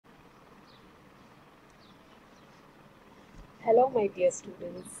Hello, my dear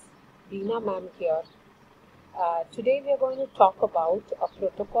students. Beena ma'am here. Today we are going to talk about a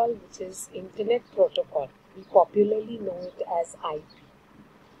protocol which is Internet Protocol. We popularly know it as IP.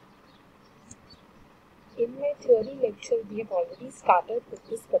 In my theory lecture, we have already started with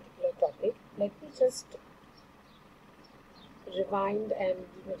this particular topic. Let me just rewind and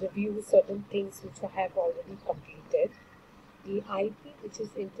review certain things which I have already completed. The IP, which is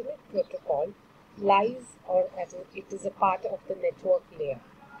Internet Protocol, lies or as it is a part of the network layer.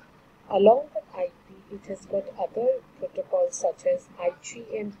 Along with IP, it has got other protocols such as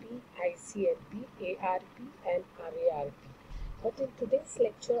IGMP, ICMP, ARP, and RARP. But in today's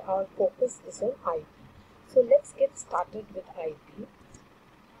lecture, our focus is on IP. So let's get started with IP.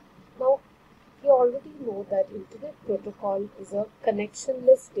 Now, you already know that Internet Protocol is a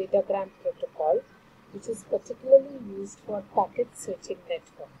connectionless datagram protocol, which is particularly used for packet switching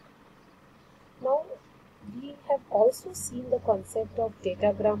network. Now, we have also seen the concept of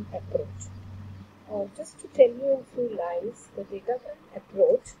datagram approach. Just to tell you in few lines, the datagram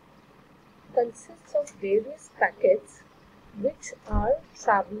approach consists of various packets which are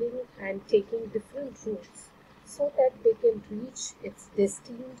traveling and taking different routes so that they can reach its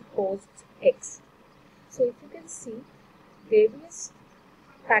destined host X. So if you can see, various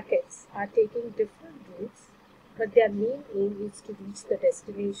packets are taking different routes, but their main aim is to reach the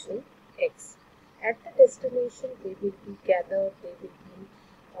destination X. At the destination, they will be gathered, they will be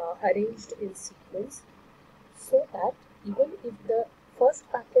arranged in sequence so that even if the first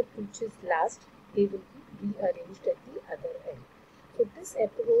packet reaches last, they will be rearranged at the other end. So this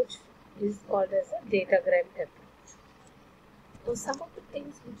approach is called as a datagram approach. Now some of the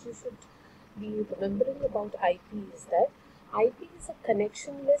things which you should be remembering about IP is that IP is a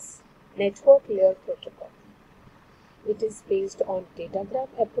connectionless network layer protocol. It is based on datagram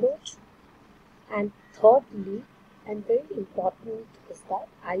approach, and thirdly, and very important, is that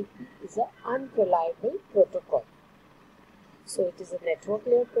IP is an unreliable protocol. So it is a network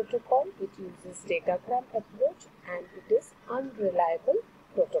layer protocol, it uses datagram approach, and it is unreliable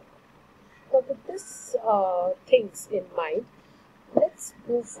protocol. So with this things in mind, let's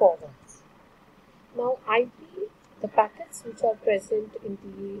move forward. Now IP, the packets which are present in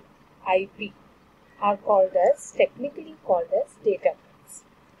the IP are technically called as datagrams.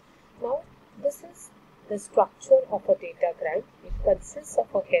 Now this is the structure of a datagram. It consists of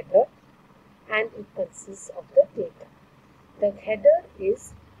a header and it consists of the data. The header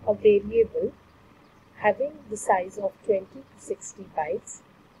is a variable having the size of 20 to 60 bytes,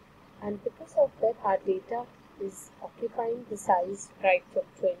 and because of that our data is occupying the size right from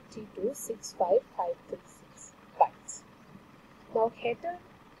 20 to 65536 bytes. Now header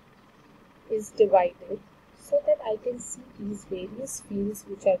is divided so that I can see these various fields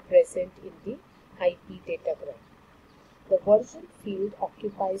which are present in the IP datagram. The version field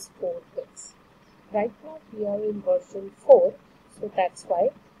occupies 4 bits. Right now we are in version 4, so that's why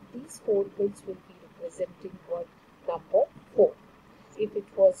these 4 bits will be representing word number 4. If it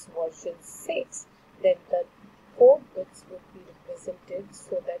was version 6, then the 4 bits would be represented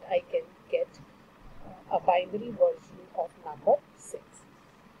so that I can get a binary version of number 6.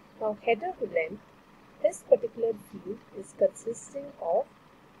 Now header length, this particular field is consisting of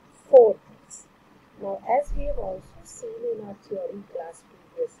 4 bits. Now as we have also seen in our theory class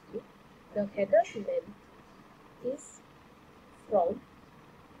previously, the header length is from,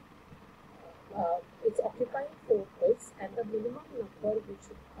 it's occupying 4 bits, and the minimum number which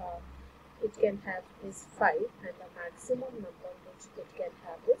it can have is 5, and the maximum number which it can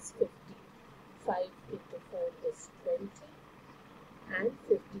have is 50. 5 into 4 is 20, and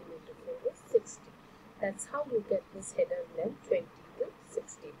 15 into 4 is 60. That's how you get this header length 20 to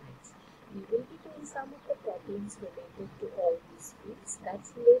 60 bytes. We will be doing some of the problems related to all these fields,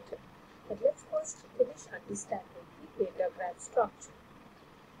 that's later. But let's first finish understanding the datagram structure.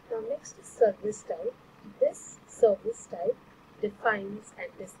 Now next is service type. This service type defines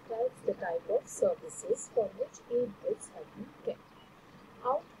and describes the type of services for which 8 bits have been kept.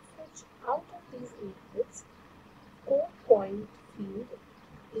 Out of these 8 bits, code point field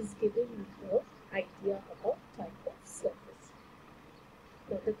is giving you the idea about type of service.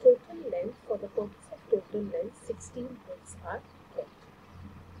 Now the total length, for the purpose of total length, 16 bits are kept.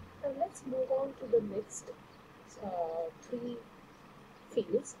 Now let's move on to the next 3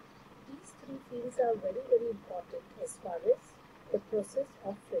 fields. These 3 fields are very, very important as far as the process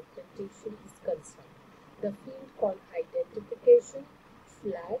of fragmentation is concerned. The field called identification,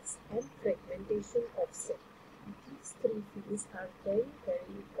 flags, and fragmentation offset. These 3 fields are very,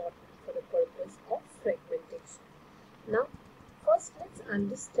 very important for the purpose of fragmentation. Now first let's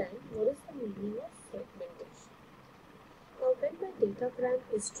understand what is the meaning of fragmentation. Now when my datagram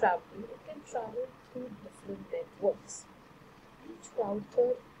is traveling, it can travel through different networks. Each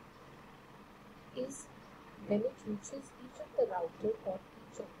router is, when it reaches each of the router or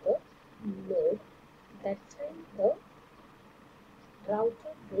each of the node, that time the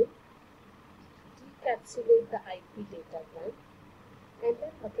router will decapsulate the IP datagram and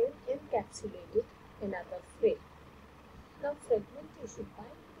then again encapsulate it in another frame. Now fragmentation, why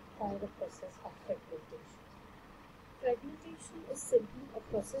do we require a process of fragmentation? Fragmentation is simply a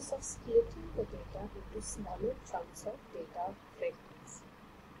process of splitting the data into smaller chunks of data fragments.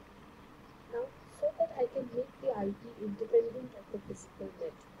 Now, so that I can make the IP independent of the physical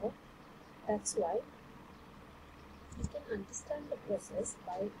network, that's why you can understand the process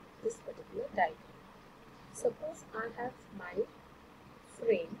by this particular diagram. Suppose I have my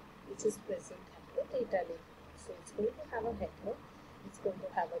frame which is present at the data link. So it's going to have a header, it's going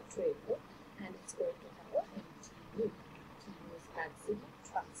to have a trailer, and it's going to have a MTU. MTU is maximum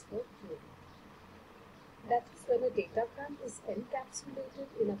transfer unit. That is, when a datagram is encapsulated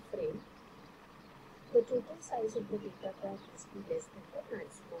in a frame, the total size of the datagram must be less than the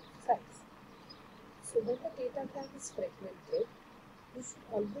maximum size. So when the datagram is fragmented, you should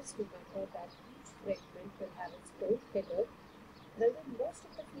always remember that each fragment will have its own header. Wherein most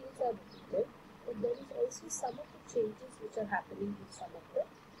of the fields are repeated, but there is also some of the changes which are happening in some of the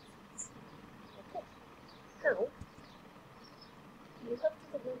fields. Okay. Now, you have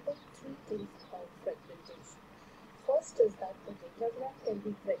to remember three things about fragmentation. First is that the datagram can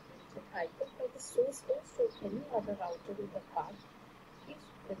be fragmented either by the source host or any other router in the path if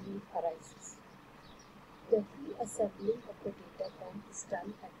the need arises. The reassembling of the datagram is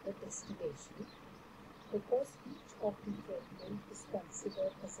done at the destination because each of the fragment is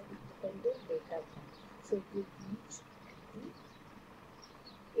considered as an independent datagram. So it will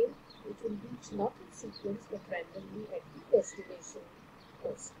reach not in sequence but randomly at the destination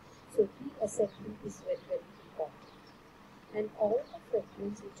host. So reassembly is very, very important. And all the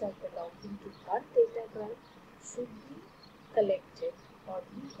fragments which are belonging to one datagram should be collected or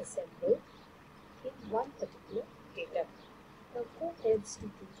reassembled in one particular datagram. Now who helps to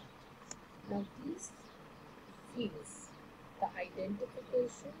do that? Now these fields, the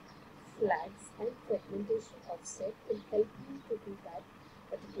identification, flags and fragmentation offset will help you to do that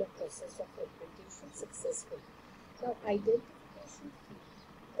particular process of fragmentation successfully. Now identification field.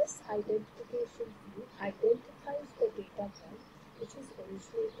 This identification field identifies the datagram which is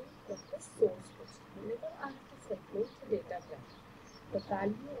originating from the source host. Whenever I have to fragment the datagram, the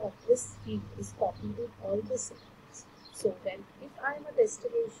value of this field is copied in all the segments. So then if I am a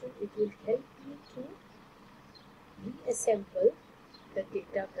destination, it will help me to reassemble the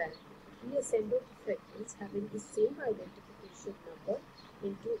datagram, reassemble the fragments having the same identification number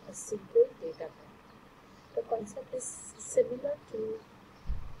into a single datagram. The concept is similar to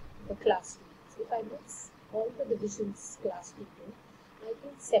the class 2. So if I mix all the divisions class 2 to, I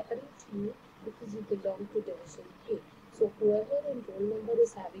can separate you because you belong to division A. So whoever in roll number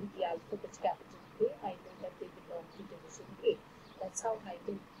is having the alphabet capital A, I know that they belong to division A. That's how I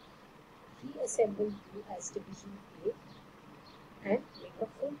can reassemble you as division A and make a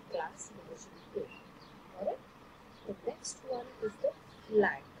full class division A. Alright? The next one is the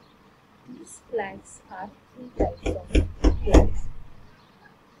flag. These flags are three types of flags.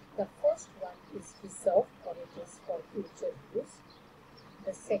 The first one is reserved, or it is for future use.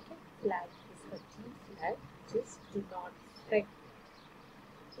 The second flag is a T flag, which is do not fragment.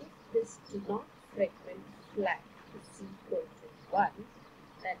 If this do not fragment flag is equal to 1,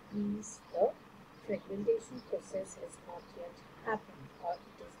 that means the fragmentation process has not yet happened or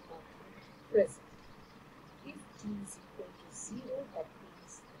it is not yet present. If T is equal to 0, that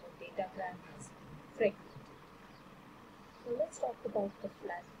means the datagram has been fragmented. Now let's talk about the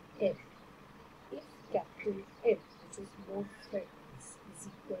flag M. If capital M, which is more fragments, is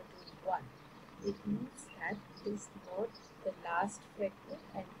equal to 1, it means that it is not the last fragment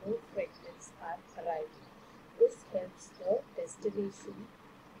and more fragments are arriving. This helps the destination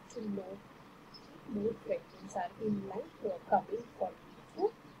to know if more fragments are in line or coming for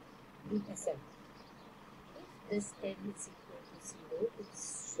you to reassemble. If this N is equal to 0, it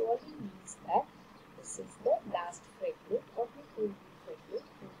surely means that this is the last fragment or the only fragment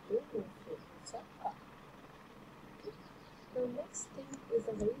and no more fragments are coming. Okay. Now next thing is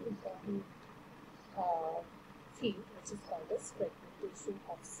a very important field which is called as fragmentation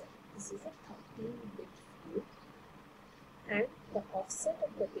offset. This is a 13-bit field and the offset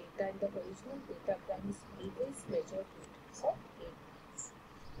of the data in the original datagram is always measured in terms of 8 bits.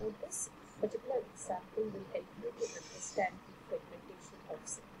 Now this particular example will help you to understand the fragmentation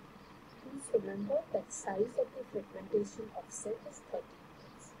offset. Please remember that size of the fragmentation offset is 30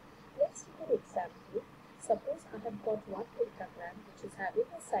 units. Let's take an example. Suppose I have got one datagram which is having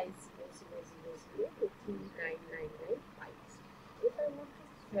a size 0000 to 3999 bytes. If I want to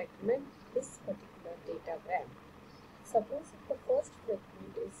fragment this particular datagram, suppose if the first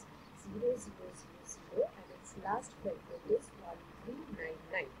fragment is 0000 and its last fragment is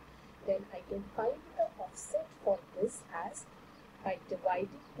 1399, then I can find the offset for this as by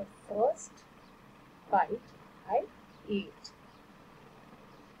dividing the first byte by 8.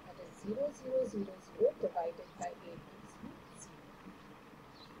 That is 0000 divided by 8 gives me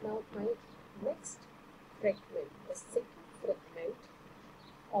 0. Now my next fragment, the second fragment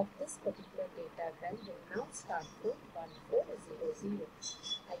of this particular datagram will now start from 1400.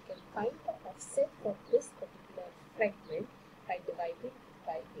 I can find the offset for this particular fragment by dividing it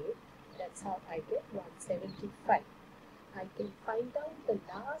by 8. That's how I get 175. I can find out the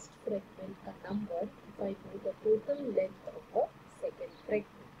last fragment, a number, if I know the total length of the second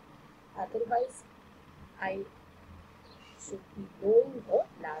fragment. Otherwise, I should be knowing the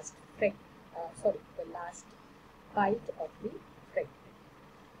last last byte of the fragment.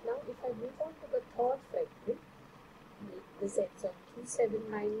 Now, if I move on to the third fragment, this ends on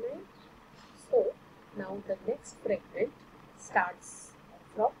 2799. So, now the next fragment starts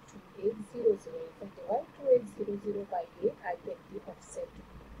from 2800. If I divide 2800 by 8, I get the offset to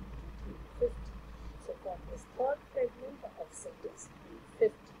be 350. So for this third fragment, the offset is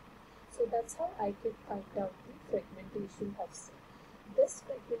 350. So that's how I can find out the fragmentation offset. This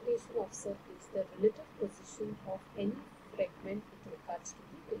fragmentation offset is the relative position of any fragment with regards to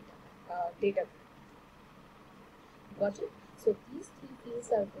the data. Got it? So these three fields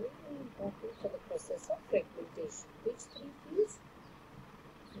are very, very important for the process of fragmentation. Which three fields?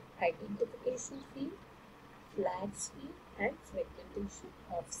 Identification field, flags field, and fragmentation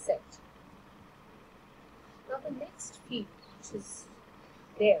offset. Now the next field which is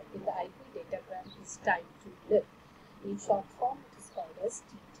there in the IP datagram is time to live. In short form, it is called as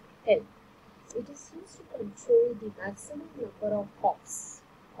TTL. It is used to control the maximum number of hops,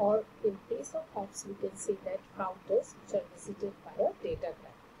 or in case of hops, we can say that counters which are visited by a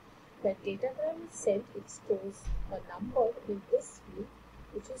datagram. When datagram is sent, it stores a number in this field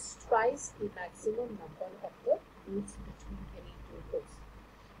which is twice the maximum number of the routes between any two rows.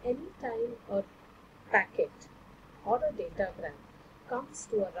 Anytime a packet or a datagram comes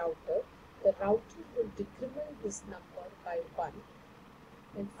to a router, the router will decrement this number by 1.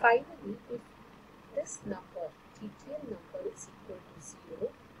 And finally, if this number, TTL number, is equal to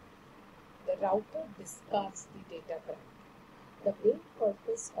 0, the router discards the datagram. The main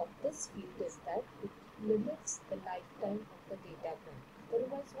purpose of this field is that it limits the lifetime of the datagram.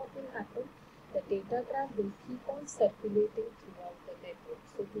 Otherwise, what will happen? The datagram will keep on circulating throughout the network.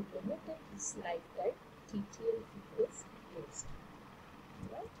 So, to limit its lifetime, TTL field is used.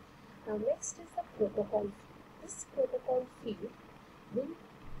 Right? Now, next is the protocol field. This protocol field will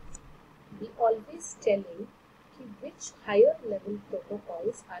be always telling which higher level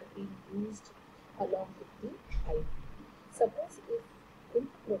protocols are being used along with the IP. Suppose if in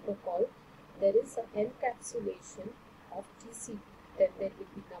protocol there is an encapsulation of TCP, then there will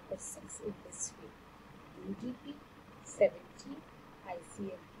be number 6 in this field: UDP 17,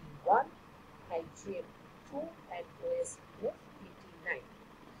 ICMP 1, IGMP 2, and OSPF 89.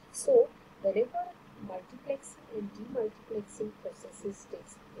 So, whenever multiplexing and demultiplexing processes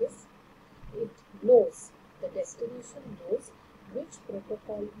takes place, it knows, the destination knows which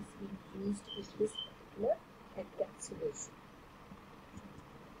protocol is being used in this particular encapsulation.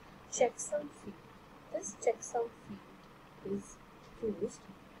 Checksum field. This checksum field is used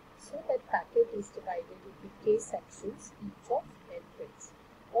so that packet is divided into k sections, each of n bits.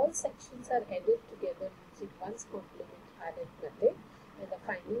 All sections are added together using 1's complement added method, and the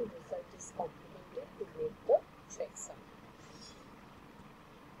final result is complemented to make the checksum.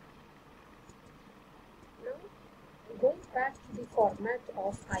 Now, going back to the format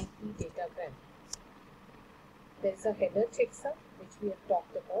of IP datagram, there is a header checksum which we have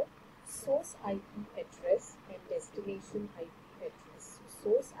talked about, source IP address and destination IP address. So,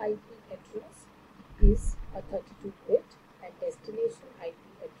 source IP address is a 32-bit and destination IP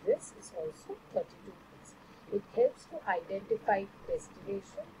address is also 32 bits. It helps to identify the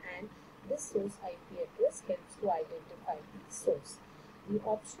destination, and this source IP address helps to identify the source. The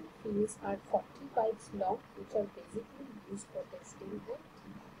option fields are 40 bytes long, which are basically used for testing and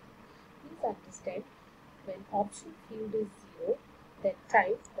debugging. Please understand, when option field is 0, that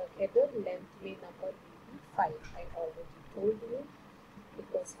time the header length number will be 5. I already told you,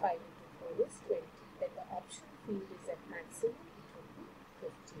 because 5 into 4 is 20. Then the option field is at maximum, it will be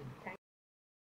 15.